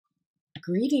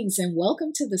Greetings and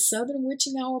welcome to the Southern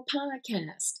Witching Hour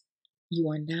podcast. You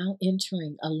are now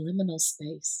entering a liminal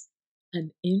space,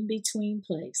 an in-between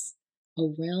place, a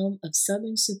realm of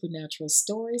Southern supernatural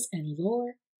stories and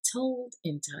lore told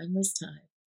in timeless time.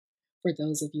 For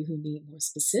those of you who need more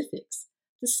specifics,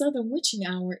 the Southern Witching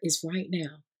Hour is right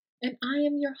now, and I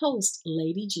am your host,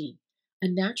 Lady G, a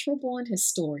natural-born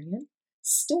historian,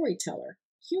 storyteller,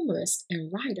 humorist,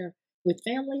 and writer with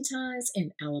family ties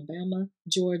in Alabama,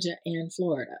 Georgia, and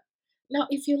Florida. Now,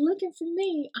 if you're looking for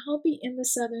me, I'll be in the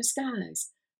southern skies,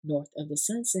 north of the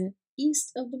sunset,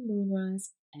 east of the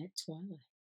moonrise, at twilight.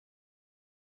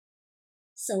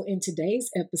 So, in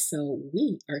today's episode,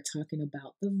 we are talking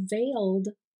about the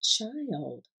veiled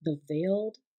child. The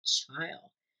veiled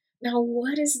child. Now,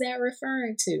 what is that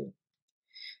referring to?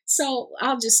 So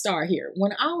I'll just start here.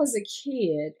 When I was a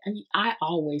kid, I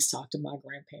always talked to my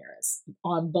grandparents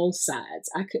on both sides.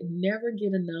 I could never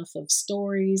get enough of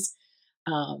stories,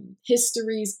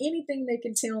 histories, anything they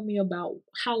can tell me about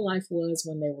how life was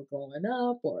when they were growing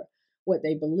up or what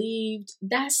they believed.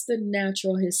 That's the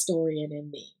natural historian in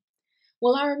me.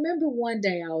 Well, I remember one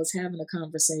day I was having a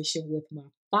conversation with my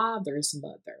father's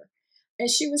mother, and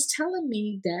she was telling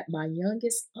me that my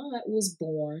youngest aunt was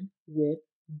born with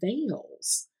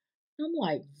veils. I'm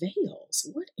like, veils?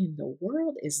 What in the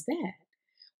world is that?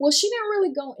 Well, she didn't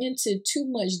really go into too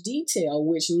much detail,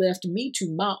 which left me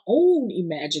to my own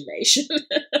imagination.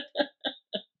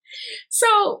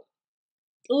 So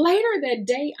later that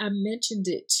day, I mentioned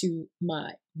it to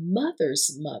my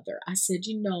mother's mother. I said,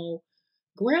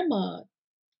 Grandma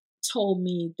told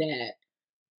me that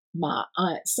my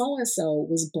aunt so-and-so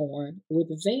was born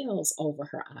with veils over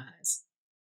her eyes.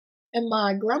 And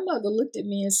my grandmother looked at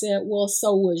me and said, well,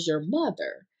 so was your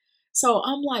mother. So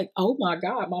I'm like, oh my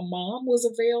God, my mom was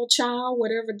a veiled child,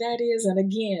 whatever that is. And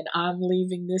again, I'm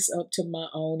leaving this up to my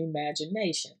own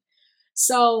imagination.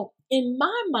 So in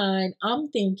my mind, I'm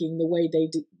thinking the way they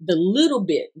do, the little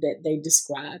bit that they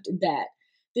described, that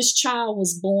this child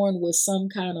was born with some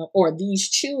kind of, or these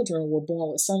children were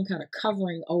born with some kind of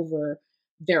covering over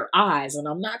their eyes. And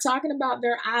I'm not talking about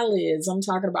their eyelids. I'm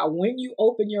talking about when you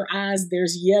open your eyes,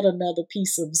 there's yet another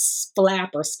piece of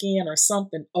flap or skin or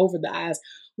something over the eyes,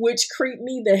 which creeped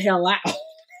me the hell out.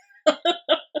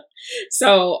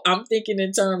 So I'm thinking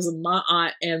in terms of my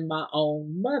aunt and my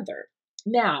own mother.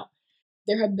 Now,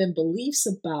 there have been beliefs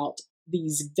about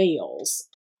these veils,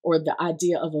 or the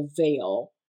idea of a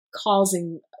veil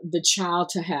causing the child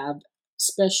to have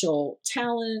special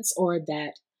talents, or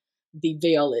that the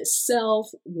veil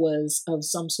itself was of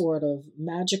some sort of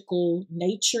magical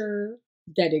nature,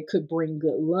 that it could bring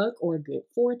good luck or good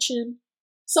fortune.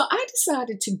 So I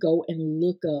decided to go and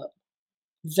look up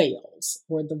veils,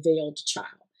 or the veiled child.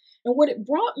 And what it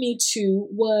brought me to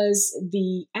was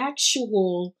the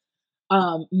actual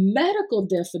medical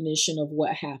definition of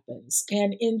what happens.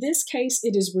 And in this case,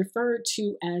 it is referred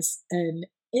to as an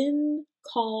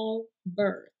in-call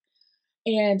birth.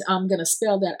 And I'm going to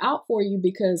spell that out for you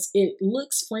because it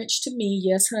looks French to me.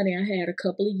 Yes, honey, I had a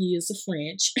couple of years of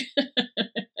French.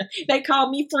 They call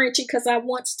me Frenchy because I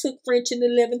once took French in the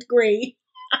 11th grade.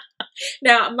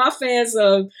 Now, my fans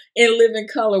of In Living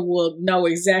Color will know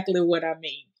exactly what I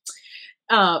mean.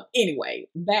 Anyway,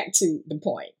 back to the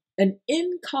point. An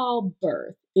in-call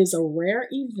birth is a rare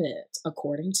event,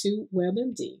 according to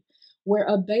WebMD, where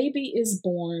a baby is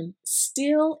born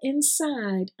still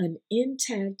inside an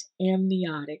intact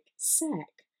amniotic sac.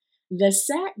 The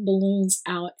sac balloons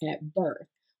out at birth,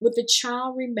 with the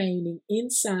child remaining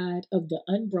inside of the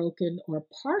unbroken or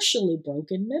partially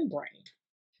broken membrane.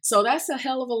 So that's a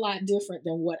hell of a lot different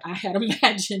than what I had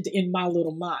imagined in my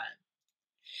little mind.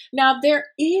 Now, there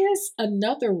is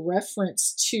another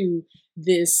reference to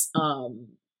this,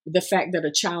 the fact that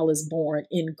a child is born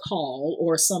in call,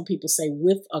 or some people say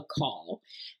with a call,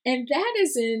 and that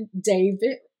is in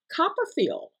David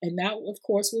Copperfield. And that, of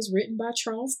course, was written by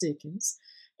Charles Dickens.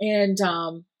 And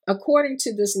according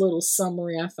to this little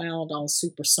summary I found on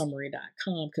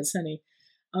supersummary.com, because, honey,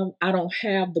 I don't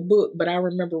have the book, but I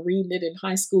remember reading it in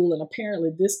high school, and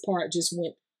apparently this part just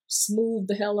went smooth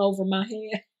the hell over my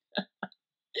head.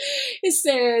 It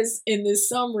says in this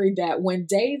summary that when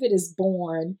David is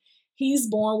born, he's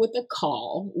born with a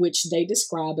caul, which they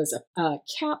describe as a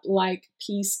cap-like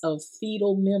piece of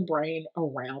fetal membrane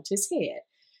around his head.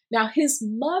 Now, his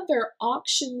mother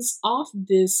auctions off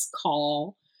this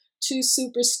caul to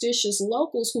superstitious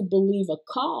locals who believe a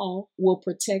caul will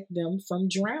protect them from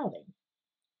drowning.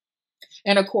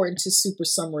 And according to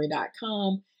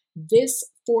supersummary.com, this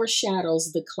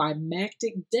foreshadows the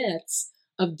climactic deaths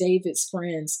of David's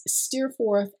friends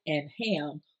Steerforth and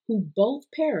Ham, who both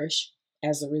perish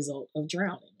as a result of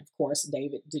drowning. Of course,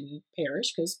 David didn't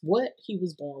perish because what? He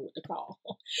was born with the call.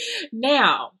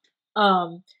 Now,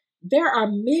 there are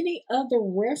many other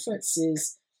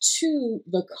references to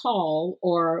the call,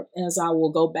 or as I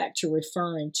will go back to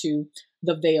referring to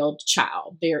the veiled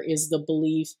child. There is the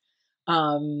belief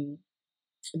um,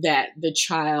 that the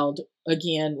child,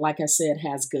 again, like I said,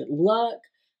 has good luck.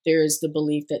 There is the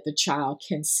belief that the child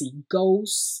can see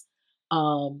ghosts.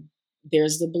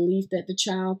 There's the belief that the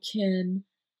child can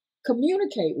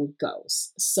communicate with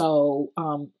ghosts. So,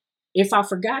 if I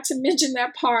forgot to mention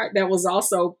that part, that was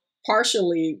also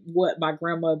partially what my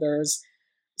grandmother's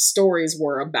stories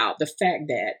were about, the fact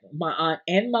that my aunt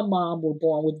and my mom were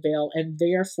born with veil and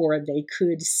therefore they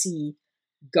could see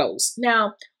ghosts.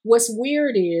 Now, what's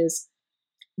weird is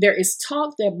there is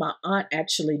talk that my aunt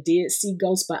actually did see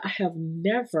ghosts, but I have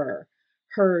never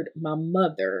heard my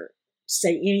mother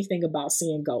say anything about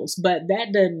seeing ghosts. But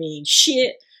that doesn't mean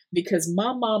shit because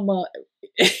my mama,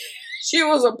 she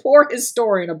was a poor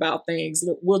historian about things.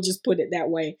 We'll just put it that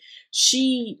way.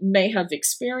 She may have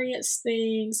experienced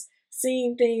things,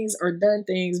 seen things, or done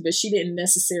things, but she didn't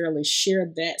necessarily share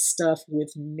that stuff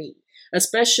with me,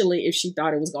 especially if she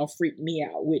thought it was going to freak me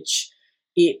out, which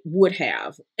it would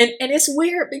have. And it's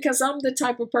weird because I'm the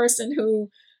type of person who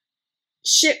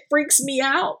shit freaks me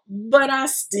out, but I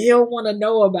still want to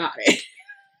know about it.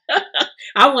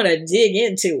 I want to dig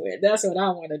into it. That's what I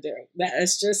want to do.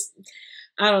 That's just,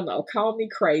 I don't know, call me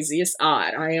crazy. It's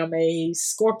odd. I am a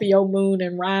Scorpio moon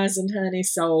and rising, honey,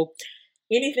 so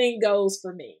anything goes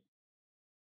for me.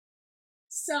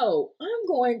 So I'm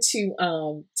going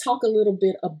to talk a little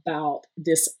bit about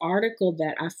this article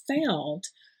that I found.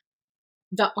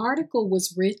 The article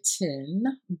was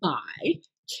written by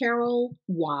Carol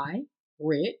Y.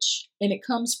 Rich, and it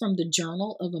comes from the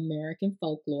Journal of American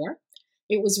Folklore.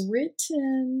 It was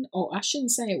written, or I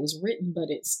shouldn't say it was written, but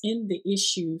it's in the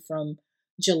issue from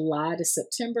July to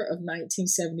September of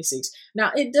 1976.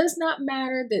 Now, it does not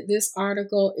matter that this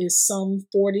article is some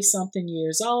 40 something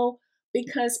years old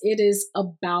because it is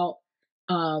about,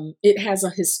 it has a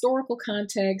historical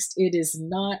context. It is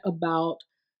not about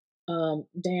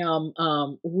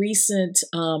recent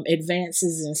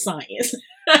advances in science.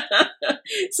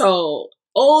 So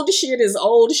old shit is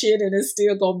old shit and it's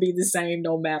still gonna be the same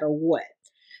no matter what.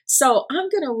 So I'm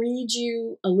gonna read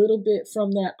you a little bit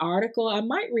from that article. I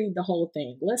might read the whole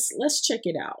thing. Let's check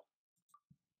it out.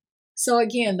 So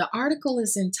again, the article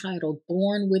is entitled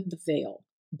Born with the Veil,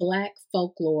 Black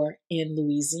Folklore in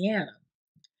Louisiana.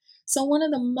 So, one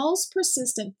of the most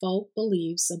persistent folk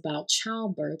beliefs about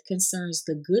childbirth concerns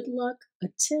the good luck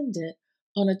attendant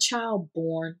on a child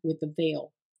born with a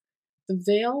veil. The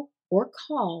veil, or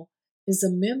caul, is a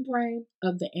membrane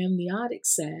of the amniotic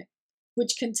sac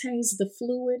which contains the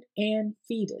fluid and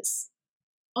fetus.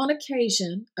 On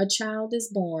occasion, a child is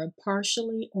born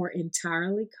partially or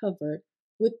entirely covered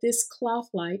with this cloth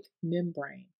like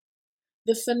membrane.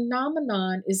 The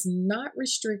phenomenon is not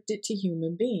restricted to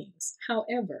human beings,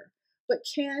 however, but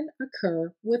can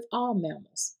occur with all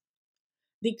mammals.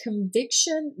 The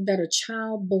conviction that a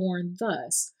child born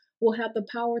thus will have the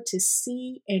power to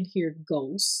see and hear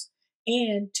ghosts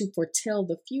and to foretell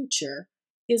the future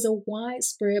is a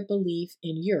widespread belief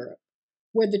in Europe,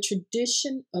 where the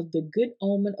tradition of the good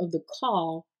omen of the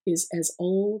caul is as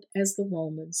old as the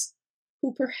Romans,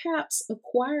 who perhaps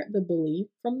acquired the belief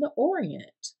from the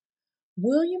Orient.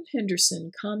 William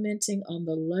Henderson, commenting on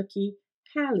the lucky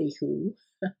Hallyhoo,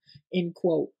 in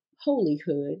quote,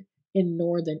 holyhood in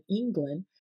northern England,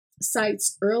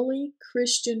 cites early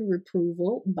Christian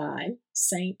reproval by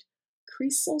Saint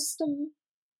Chrysostom.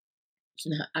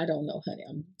 I don't know, honey,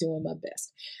 I'm doing my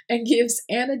best, and gives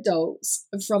anecdotes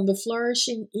from the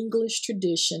flourishing English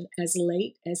tradition as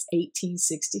late as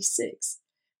 1866.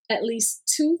 At least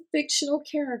two fictional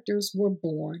characters were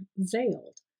born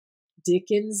veiled.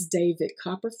 Dickens' David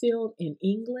Copperfield in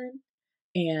England,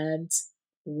 and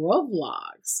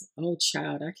Rovlogs. Oh,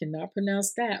 child, I cannot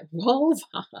pronounce that.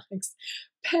 Rovlogs.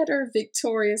 Peter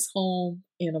Victoria's home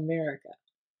in America.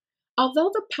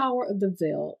 Although the power of the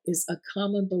veil is a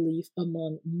common belief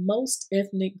among most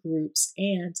ethnic groups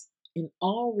and in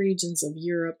all regions of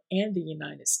Europe and the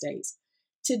United States,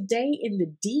 today in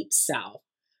the Deep South,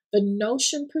 the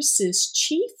notion persists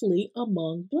chiefly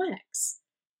among Blacks.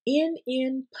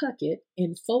 N. Puckett,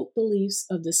 in Folk Beliefs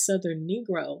of the Southern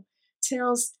Negro,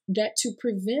 tells that to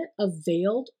prevent a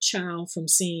veiled child from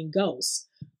seeing ghosts,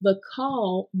 the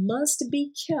caul must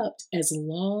be kept as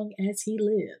long as he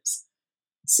lives.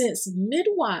 Since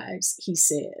midwives, he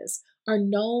says, are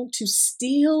known to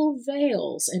steal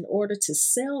veils in order to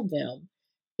sell them,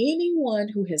 anyone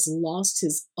who has lost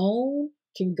his own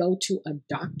can go to a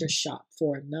doctor shop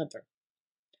for another.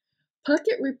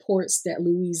 Puckett reports that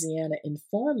Louisiana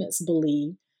informants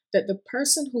believe that the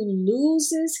person who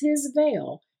loses his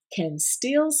veil can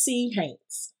still see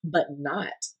Hanks, but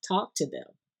not talk to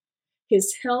them.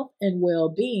 His health and well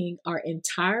being are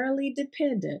entirely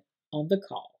dependent on the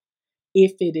call.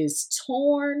 If it is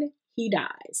torn, he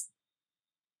dies.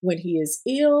 When he is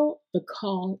ill, the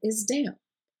call is down.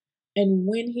 And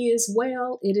when he is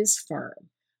well, it is firm.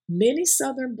 Many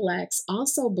Southern blacks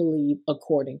also believe,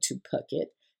 according to Puckett,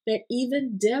 that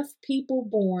even deaf people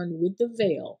born with the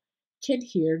veil can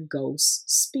hear ghosts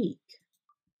speak.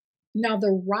 Now,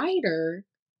 the writer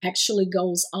actually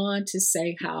goes on to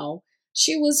say how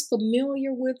she was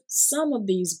familiar with some of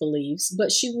these beliefs,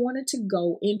 but she wanted to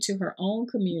go into her own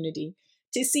community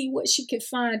to see what she could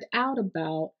find out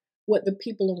about what the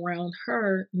people around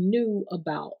her knew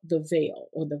about the veil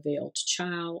or the veiled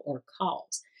child or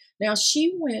cause. Now,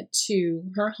 she went to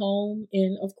her home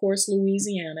in, of course,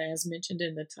 Louisiana, as mentioned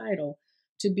in the title,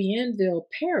 to Bienville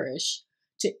Parish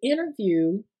to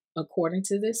interview, according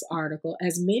to this article,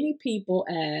 as many people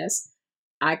as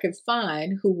I could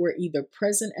find who were either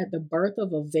present at the birth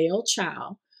of a veiled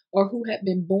child or who had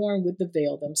been born with the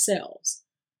veil themselves.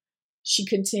 She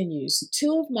continues,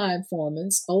 2 of my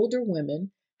informants, older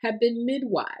women, have been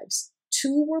midwives.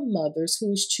 2 were mothers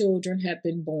whose children had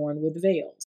been born with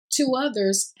veils. 2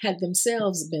 others had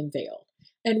themselves been veiled,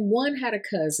 and 1 had a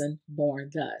cousin born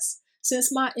thus.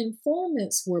 Since my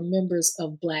informants were members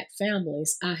of Black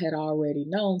families I had already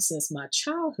known since my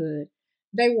childhood,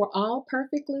 they were all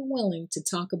perfectly willing to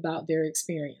talk about their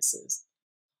experiences.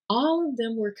 All of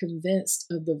them were convinced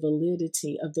of the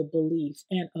validity of the belief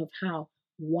and of how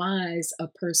wise a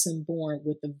person born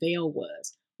with the veil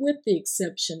was, with the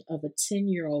exception of a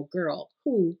 10-year-old girl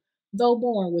who, though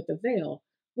born with a veil,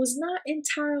 was not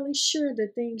entirely sure the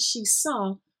things she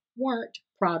saw weren't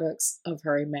products of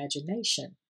her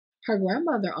imagination. Her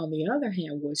grandmother, on the other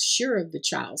hand, was sure of the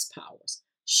child's powers.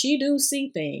 She do see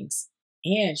things,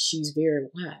 and she's very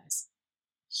wise.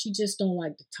 She just don't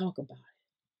like to talk about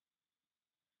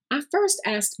it. I first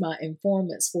asked my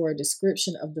informants for a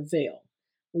description of the veil.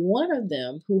 One of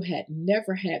them, who had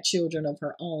never had children of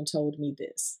her own, told me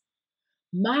this.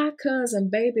 My cousin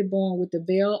baby born with the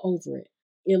veil over it.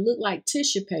 It looked like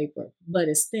tissue paper, but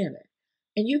it's thinner.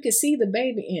 And you could see the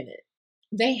baby in it.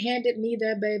 They handed me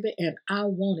that baby, and I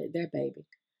wanted that baby.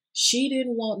 She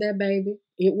didn't want that baby.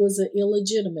 It was an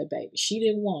illegitimate baby. She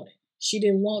didn't want it. She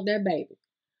didn't want that baby.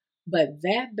 But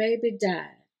that baby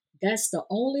died. That's the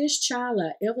onlyest child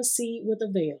I ever see with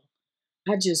a veil.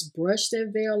 I just brushed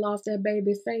that veil off that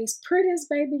baby face. Prettiest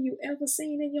baby you ever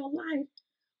seen in your life.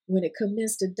 When it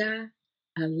commenced to die,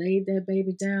 I laid that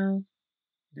baby down.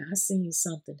 Now I seen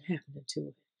something happening to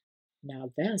it.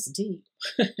 Now that's deep.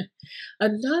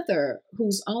 Another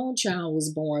whose own child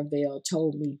was born veiled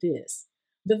told me this.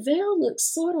 The veil looked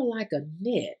sort of like a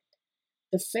net,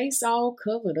 the face all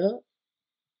covered up.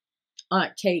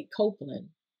 Aunt Kate Copeland,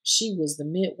 she was the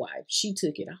midwife. She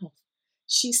took it off.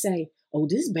 She say, "Oh,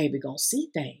 this baby gonna see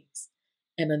things."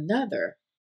 And another,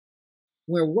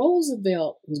 when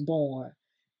Roosevelt was born,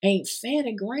 Aunt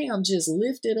Fanny Graham just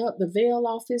lifted up the veil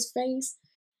off his face,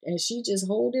 and she just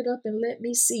hold it up and let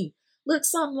me see. Look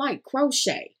something like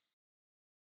crochet.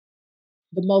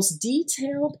 The most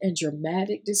detailed and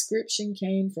dramatic description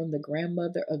came from the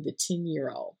grandmother of the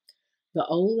 10-year-old. The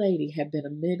old lady had been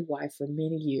a midwife for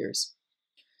many years.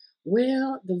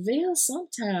 Well, the veil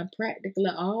sometimes practically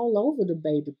all over the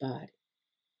baby body.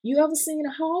 You ever seen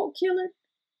a hog killing?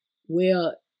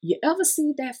 Well, you ever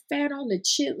see that fat on the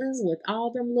chitlins with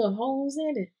all them little holes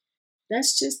in it?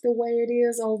 That's just the way it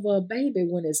is over a baby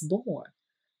when it's born.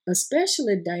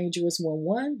 Especially dangerous when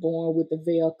one born with the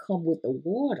veil come with the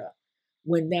water.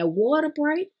 When that water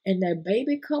break and that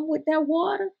baby come with that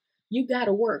water, you got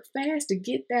to work fast to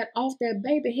get that off that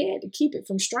baby head to keep it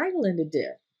from strangling to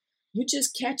death. You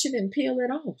just catch it and peel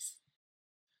it off.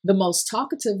 The most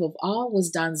talkative of all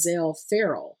was Donzell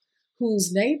Farrell,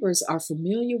 whose neighbors are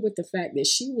familiar with the fact that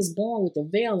she was born with a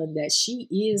veil and that she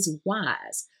is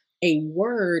wise, a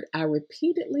word I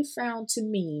repeatedly found to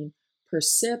mean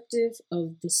perceptive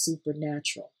of the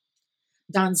supernatural.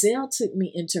 Donzell took me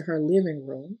into her living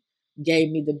room, gave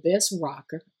me the best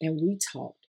rocker, and we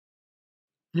talked.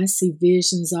 I see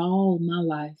visions all my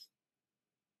life.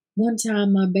 One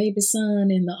time, my baby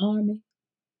son in the army,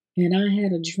 and I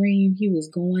had a dream he was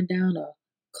going down a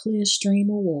clear stream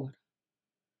of water.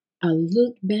 I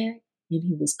looked back, and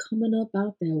he was coming up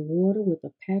out that water with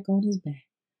a pack on his back.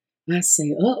 I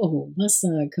say, uh-oh, my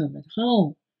son coming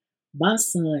home. My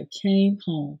son came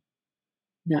home.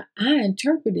 Now, I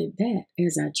interpreted that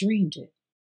as I dreamed it.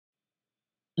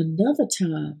 Another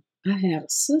time, I had a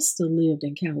sister lived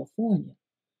in California.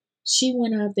 She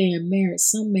went out there and married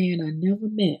some man I never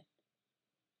met.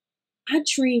 I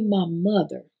dreamed my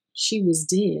mother, she was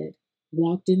dead,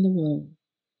 walked in the room.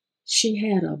 She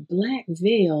had a black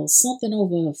veil, something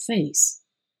over her face.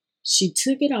 She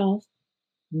took it off,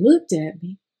 looked at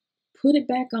me, put it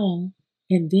back on,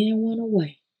 and then went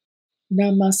away.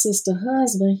 Now, my sister's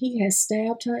husband, he had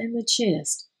stabbed her in the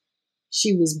chest.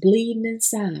 She was bleeding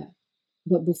inside,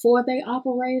 but before they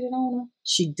operated on her,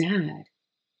 she died.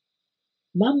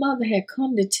 My mother had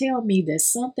come to tell me that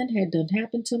something had done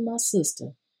happened to my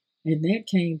sister, and that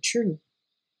came true.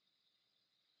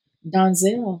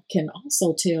 Donzel can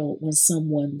also tell when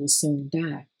someone will soon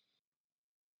die.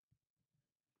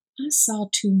 I saw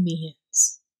two men,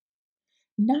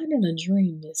 not in a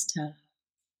dream this time.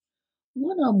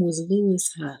 One of them was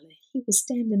Lewis Holly. He was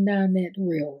standing down that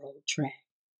railroad track.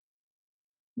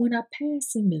 When I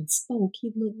passed him and spoke,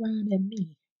 he looked round at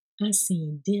me. I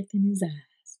seen death in his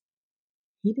eyes.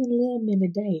 He didn't live many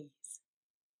days.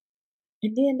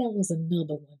 And then there was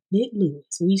another one, Nick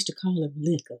Lewis. We used to call him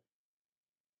Liquor.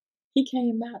 He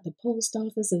came out the post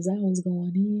office as I was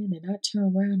going in, and I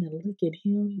turned around and looked at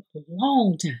him a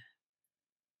long time,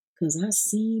 'cause I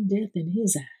seen death in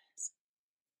his eyes.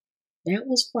 That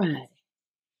was Friday,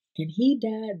 and he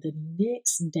died the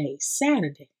next day,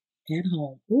 Saturday, at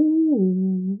home.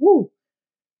 Ooh, woo.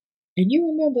 And you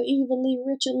remember Eva Lee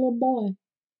Richard, little boy?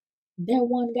 That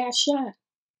one got shot.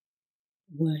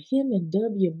 Well, him and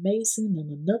W. Mason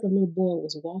and another little boy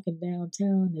was walking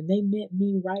downtown, and they met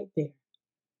me right there.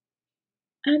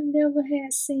 I never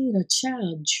had seen a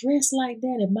child dressed like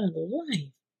that in my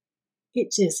life.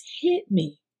 It just hit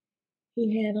me.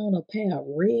 He had on a pair of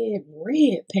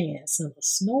red pants and a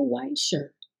snow white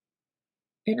shirt.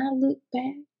 And I looked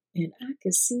back and I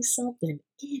could see something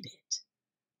in it,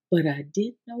 but I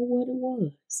didn't know what it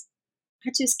was. I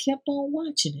just kept on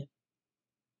watching him.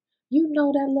 You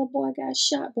know that little boy got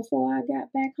shot before I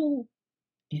got back home,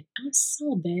 and I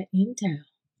saw that in town.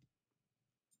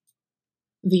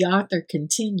 The author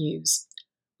continues.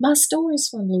 My stories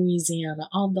from Louisiana,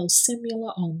 although similar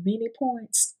on many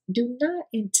points, do not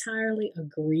entirely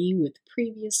agree with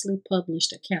previously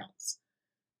published accounts.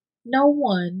 No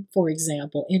one, for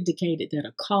example, indicated that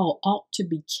a call ought to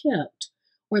be kept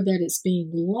or that its being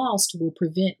lost will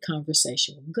prevent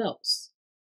conversation with ghosts.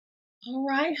 All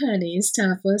right, honey, it's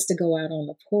time for us to go out on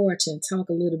the porch and talk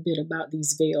a little bit about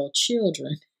these veiled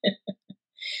children.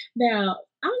 Now,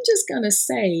 I'm just going to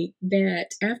say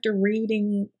that after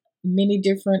reading many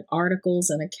different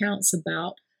articles and accounts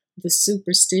about the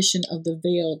superstition of the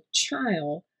veiled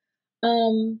child,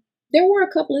 there were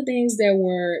a couple of things that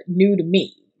were new to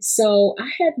me. So I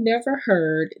had never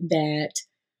heard that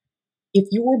if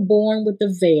you were born with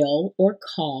a veil or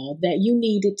caul, that you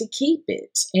needed to keep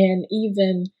it. And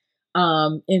even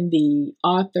in the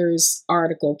author's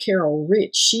article, Carol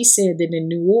Rich, she said that in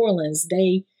New Orleans,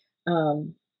 the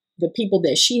people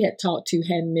that she had talked to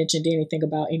hadn't mentioned anything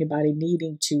about anybody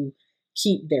needing to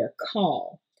keep their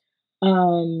caul.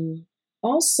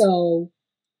 Also,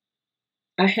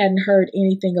 I hadn't heard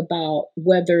anything about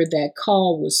whether that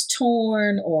caul was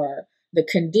torn or the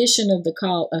condition of the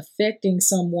caul affecting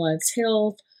someone's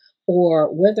health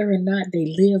or whether or not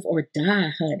they live or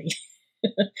die, honey.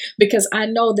 Because I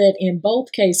know that in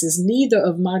both cases, neither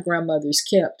of my grandmothers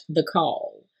kept the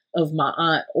caul of my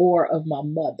aunt or of my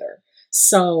mother.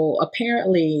 So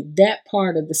apparently that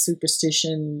part of the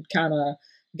superstition kind of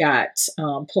got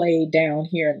played down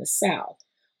here in the South.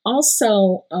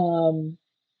 Also,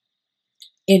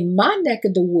 in my neck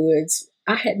of the woods,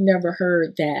 I had never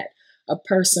heard that a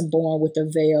person born with a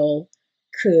veil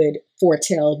could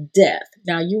foretell death.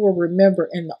 Now, you will remember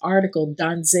in the article,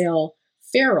 Donzel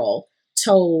Farrell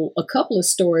told a couple of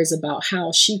stories about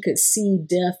how she could see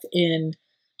death in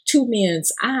two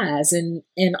men's eyes. And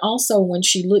also when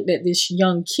she looked at this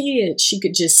young kid, she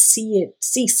could just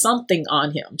see something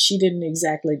on him. She didn't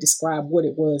exactly describe what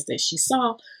it was that she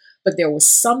saw, but there was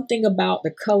something about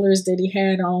the colors that he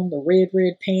had on, the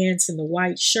red pants and the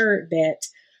white shirt, that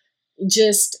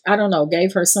just, I don't know,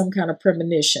 gave her some kind of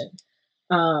premonition.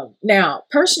 Now,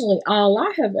 personally, all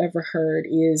I have ever heard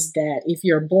is that if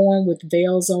you're born with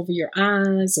veils over your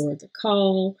eyes or the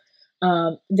caul,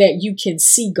 that you can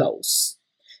see ghosts.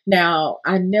 Now,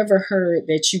 I never heard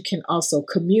that you can also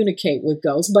communicate with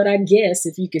ghosts, but I guess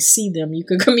if you could see them, you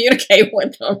can communicate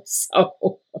with them.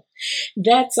 So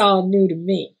that's all new to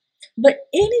me. But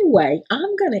anyway,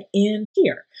 I'm going to end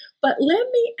here. But let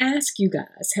me ask you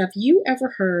guys, have you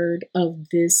ever heard of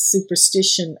this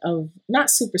superstition of,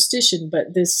 not superstition,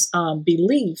 but this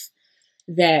belief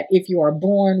that if you are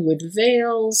born with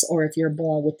veils or if you're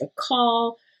born with a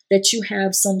caul, that you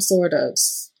have some sort of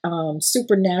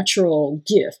supernatural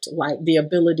gift, like the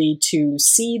ability to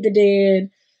see the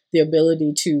dead, the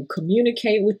ability to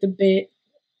communicate with the bed,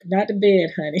 not the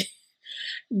bed, honey,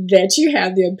 that you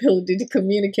have the ability to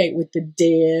communicate with the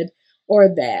dead, or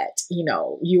that,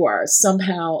 you are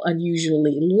somehow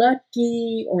unusually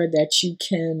lucky, or that you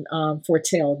can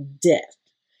foretell death.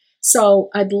 So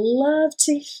I'd love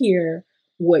to hear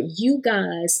what you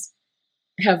guys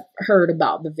have heard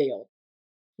about the veil.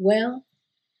 Well,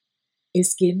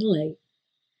 it's getting late,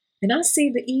 and I see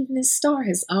the evening star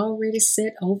has already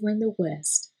set over in the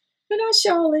west. And I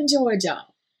sure enjoyed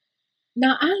y'all.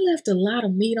 Now, I left a lot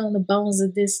of meat on the bones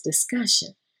of this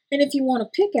discussion. And if you want to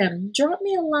pick at them, drop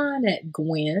me a line at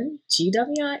Gwen,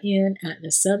 Gwin, at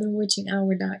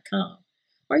thesouthernwitchinghour.com.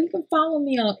 Or you can follow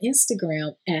me on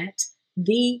Instagram at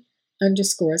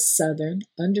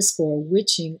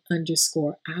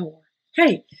the_southern_witching_hour.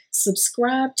 Hey,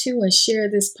 subscribe to and share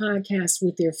this podcast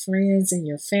with your friends and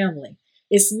your family.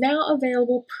 It's now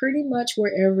available pretty much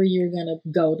wherever you're going to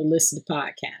go to listen to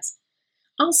podcasts.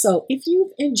 Also, if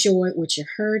you've enjoyed what you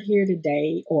heard here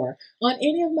today or on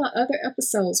any of my other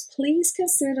episodes, please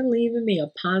consider leaving me a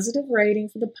positive rating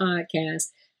for the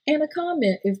podcast and a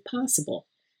comment if possible.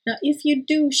 Now, if you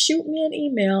do, shoot me an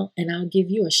email and I'll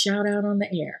give you a shout out on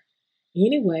the air.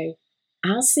 Anyway,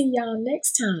 I'll see y'all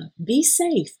next time. Be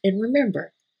safe and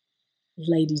remember,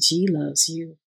 Lady G loves you.